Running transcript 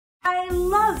I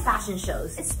love fashion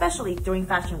shows, especially during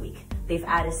Fashion Week. They've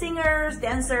added singers,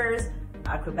 dancers,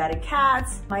 acrobatic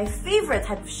cats. My favorite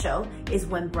type of show is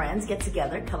when brands get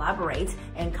together, collaborate,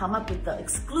 and come up with the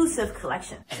exclusive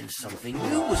collection. And something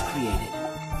new was created.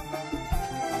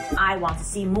 I want to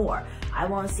see more. I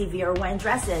want to see Vera Wang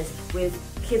dresses with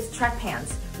kids' track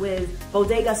pants, with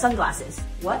bodega sunglasses.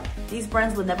 What? These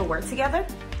brands would never work together?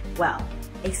 Well,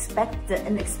 expect the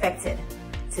unexpected.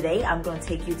 Today, I'm going to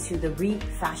take you to the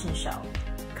Fashion Show.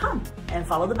 Come and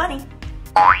follow the bunny.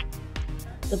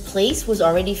 The place was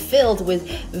already filled with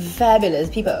fabulous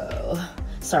people.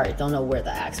 Sorry, don't know where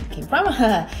the accent came from.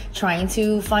 Trying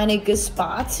to find a good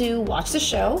spot to watch the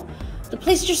show. The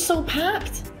place is just so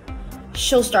packed.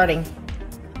 Show starting.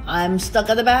 I'm stuck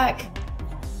at the back.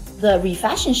 The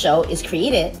Fashion Show is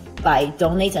created by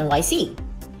Donate NYC,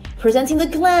 presenting the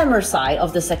glamour side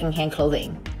of the secondhand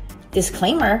clothing.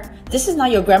 Disclaimer, this is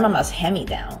not your grandmama's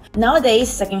hand-me-down. Nowadays,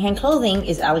 secondhand clothing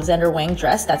is Alexander Wang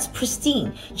dress that's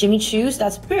pristine, Jimmy Choo's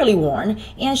that's barely worn,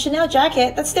 and Chanel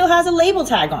jacket that still has a label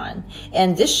tag on.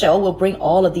 And this show will bring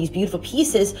all of these beautiful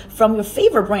pieces from your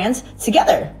favorite brands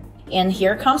together. And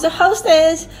here comes the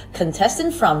hostess,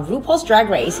 contestant from RuPaul's Drag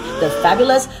Race, the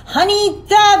fabulous Honey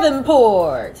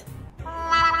Davenport.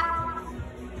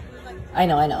 I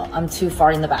know, I'm too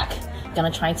far in the back. Gonna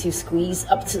try to squeeze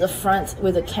up to the front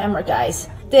with the camera, guys.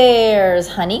 There's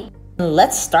Honey.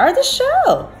 Let's start the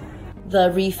show.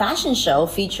 The Fashion Show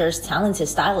features talented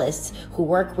stylists who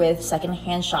work with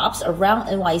secondhand shops around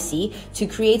NYC to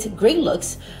create great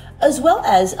looks, as well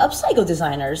as upcycle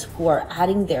designers who are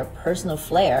adding their personal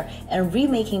flair and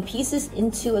remaking pieces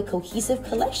into a cohesive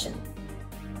collection.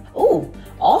 Oh,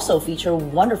 also feature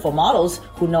wonderful models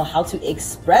who know how to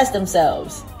express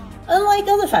themselves. Unlike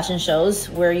other fashion shows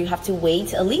where you have to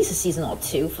wait at least a season or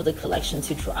two for the collection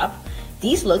to drop,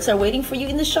 these looks are waiting for you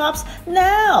in the shops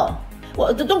now.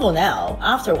 Well, don't go now,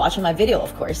 after watching my video,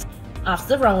 of course.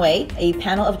 After the runway, a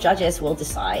panel of judges will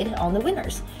decide on the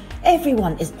winners.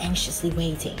 Everyone is anxiously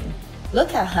waiting.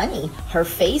 Look at Honey, her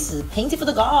face is painted for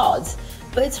the gods,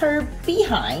 but it's her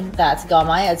behind that got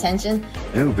my attention.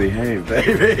 Oh, behave,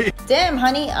 baby. Damn,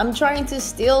 Honey, I'm trying to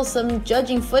steal some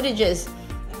judging footages.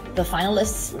 The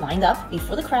finalists lined up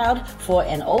before the crowd for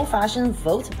an old-fashioned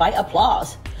vote by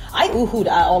applause. I ooh-hooed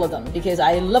at all of them because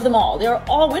I love them all. They're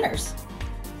all winners.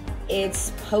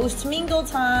 It's post-mingle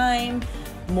time.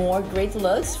 More great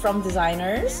looks from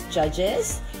designers,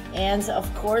 judges, and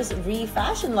of course,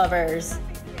 fashion lovers.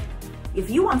 If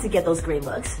you want to get those great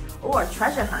looks or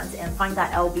treasure hunt and find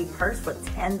that LB purse for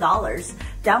 $10,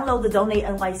 download the Donate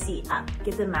NYC app.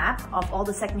 Get the map of all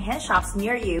the secondhand shops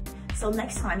near you. So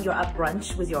next time you're at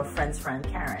brunch with your friend's friend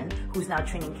Karen, who's now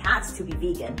training cats to be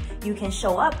vegan, you can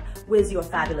show up with your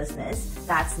fabulousness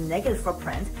that's negative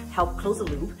footprint, help close the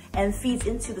loop, and feeds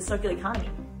into the circular economy.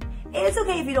 It's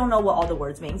okay if you don't know what all the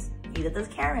words means. Neither does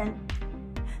Karen.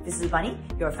 This is Bunny,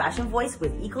 your fashion voice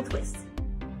with Eco Twist.